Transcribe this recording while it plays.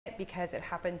because it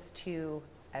happens to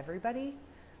everybody.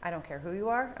 I don't care who you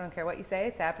are. I don't care what you say,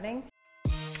 it's happening.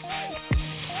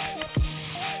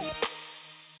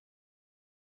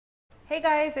 Hey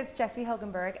guys, it's Jessie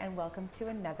Hilgenberg and welcome to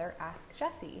another Ask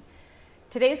Jessie.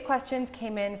 Today's questions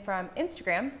came in from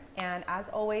Instagram, and as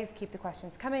always, keep the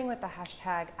questions coming with the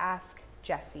hashtag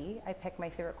AskJessie. I pick my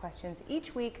favorite questions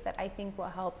each week that I think will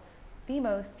help the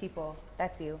most people.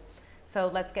 That's you. So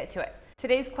let's get to it.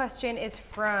 Today's question is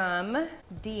from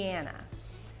Deanna.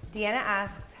 Deanna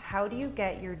asks, how do you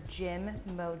get your gym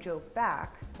mojo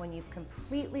back when you've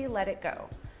completely let it go?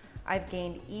 I've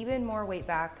gained even more weight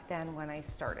back than when I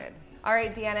started. All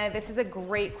right, Deanna, this is a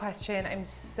great question. I'm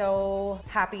so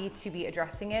happy to be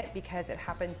addressing it because it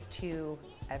happens to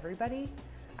everybody.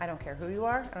 I don't care who you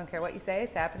are. I don't care what you say,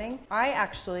 it's happening. I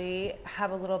actually have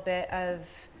a little bit of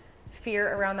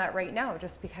fear around that right now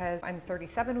just because I'm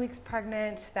 37 weeks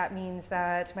pregnant. That means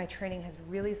that my training has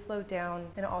really slowed down,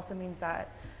 and it also means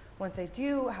that once I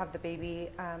do have the baby,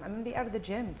 I'm gonna be out of the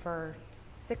gym for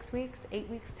 6 weeks, 8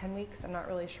 weeks, 10 weeks. I'm not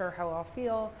really sure how I'll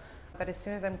feel, but as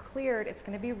soon as I'm cleared, it's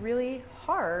gonna be really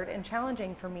hard and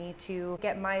challenging for me to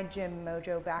get my gym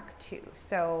mojo back too.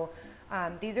 So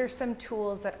these are some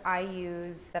tools that I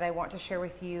use that I want to share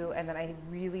with you and that I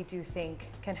really do think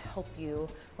can help you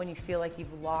when you feel like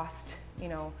you've lost,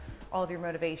 all of your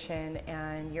motivation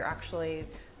and you're actually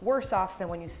worse off than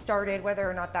when you started, whether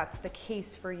or not that's the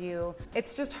case for you.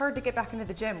 It's just hard to get back into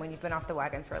the gym when you've been off the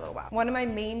wagon for a little while. One of my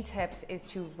main tips is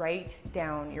to write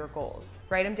down your goals.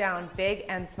 Write them down, big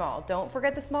and small. Don't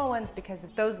forget the small ones because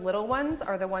those little ones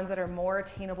are the ones that are more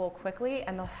attainable quickly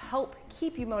and they'll help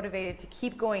keep you motivated to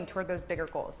keep going toward those bigger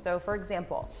goals. So for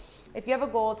example, if you have a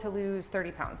goal to lose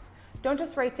 30 pounds, don't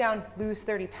just write down lose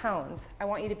 30 pounds. I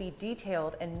want you to be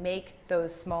detailed and make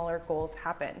those smaller goals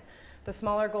happen. The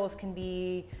smaller goals can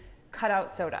be cut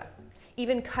out soda,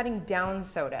 even cutting down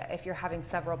soda if you're having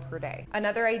several per day.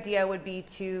 Another idea would be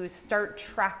to start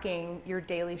tracking your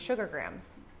daily sugar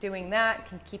grams. Doing that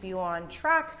can keep you on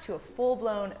track to a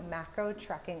full-blown macro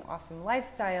tracking awesome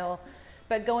lifestyle,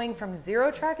 but going from zero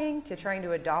tracking to trying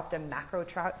to adopt a macro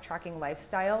tracking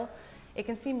lifestyle, it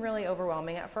can seem really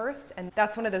overwhelming at first, and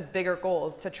that's one of those bigger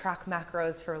goals, to track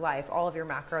macros for life, all of your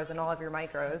macros and all of your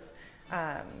micros.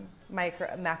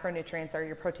 Macronutrients are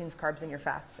your proteins, carbs, and your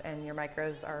fats, and your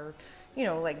micros are,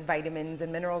 like vitamins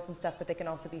and minerals and stuff, but they can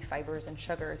also be fibers and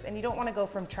sugars. And you don't want to go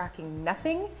from tracking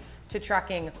nothing to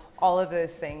tracking all of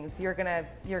those things. You're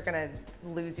gonna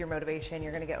lose your motivation.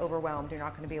 You're gonna get overwhelmed. You're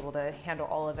not gonna be able to handle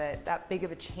all of it. That big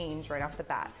of a change right off the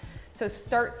bat. So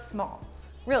start small.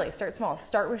 Really, start small.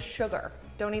 Start with sugar.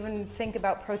 Don't even think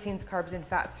about proteins, carbs, and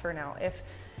fats for now.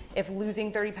 If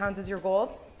losing 30 pounds is your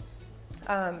goal,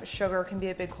 sugar can be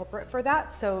a big culprit for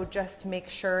that. So just make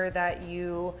sure that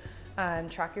you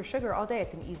track your sugar all day.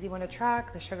 It's an easy one to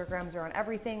track. The sugar grams are on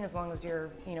everything as long as you're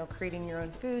creating your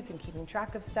own foods and keeping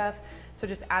track of stuff. So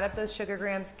just add up those sugar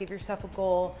grams, give yourself a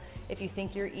goal. If you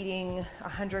think you're eating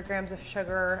 100 grams of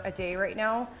sugar a day right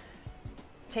now,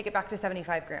 take it back to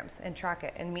 75 grams and track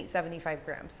it and meet 75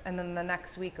 grams. And then the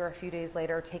next week or a few days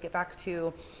later, take it back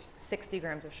to 60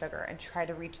 grams of sugar and try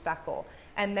to reach that goal.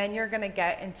 And then you're gonna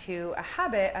get into a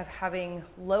habit of having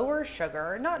lower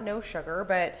sugar, not no sugar,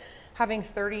 but having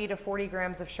 30 to 40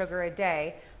 grams of sugar a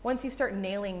day. Once you start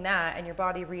nailing that and your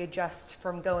body readjusts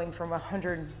from going from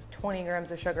 120 grams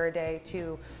of sugar a day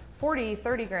to 40,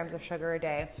 30 grams of sugar a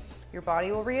day, your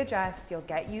body will readjust, you'll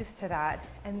get used to that,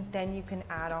 and then you can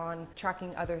add on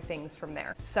tracking other things from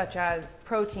there, such as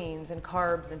proteins and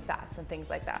carbs and fats and things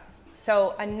like that.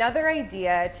 So another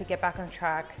idea to get back on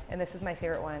track, and this is my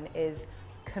favorite one, is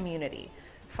community.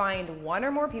 Find one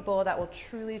or more people that will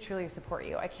truly, truly support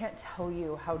you. I can't tell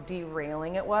you how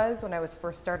derailing it was when I was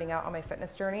first starting out on my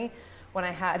fitness journey, when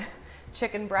I had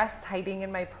chicken breasts hiding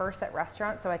in my purse at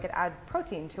restaurants so I could add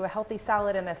protein to a healthy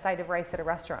salad and a side of rice at a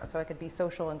restaurant so I could be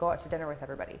social and go out to dinner with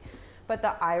everybody. But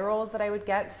the eye rolls that I would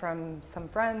get from some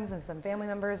friends and some family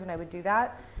members when I would do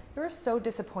that, they were so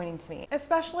disappointing to me,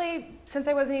 especially since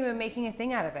I wasn't even making a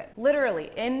thing out of it. Literally,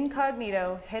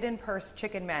 incognito, hidden purse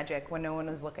chicken magic when no one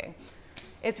is looking.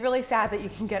 It's really sad that you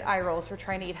can get eye rolls for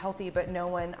trying to eat healthy, but no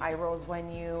one eye rolls when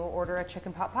you order a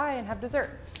chicken pot pie and have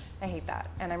dessert. I hate that,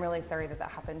 and I'm really sorry that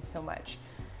that happens so much.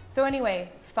 So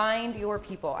anyway, find your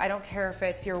people. I don't care if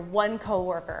it's your one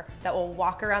coworker that will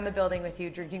walk around the building with you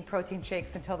drinking protein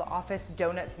shakes until the office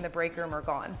donuts in the break room are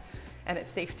gone and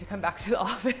it's safe to come back to the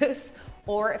office,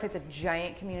 or if it's a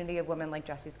giant community of women like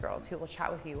Jessie's Girls who will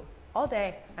chat with you all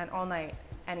day and all night,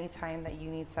 anytime that you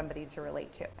need somebody to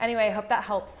relate to. Anyway, I hope that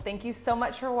helps. Thank you so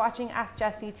much for watching Ask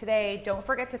Jessie today. Don't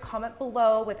forget to comment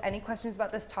below with any questions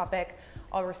about this topic.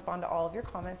 I'll respond to all of your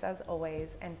comments as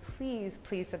always. And please,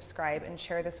 please subscribe and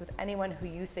share this with anyone who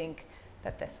you think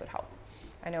that this would help.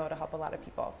 I know it'll help a lot of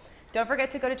people. Don't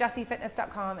forget to go to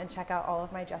jessiefitness.com and check out all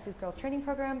of my Jessie's Girls training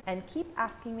programs, and keep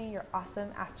asking me your awesome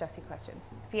Ask Jessie questions.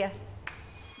 See ya.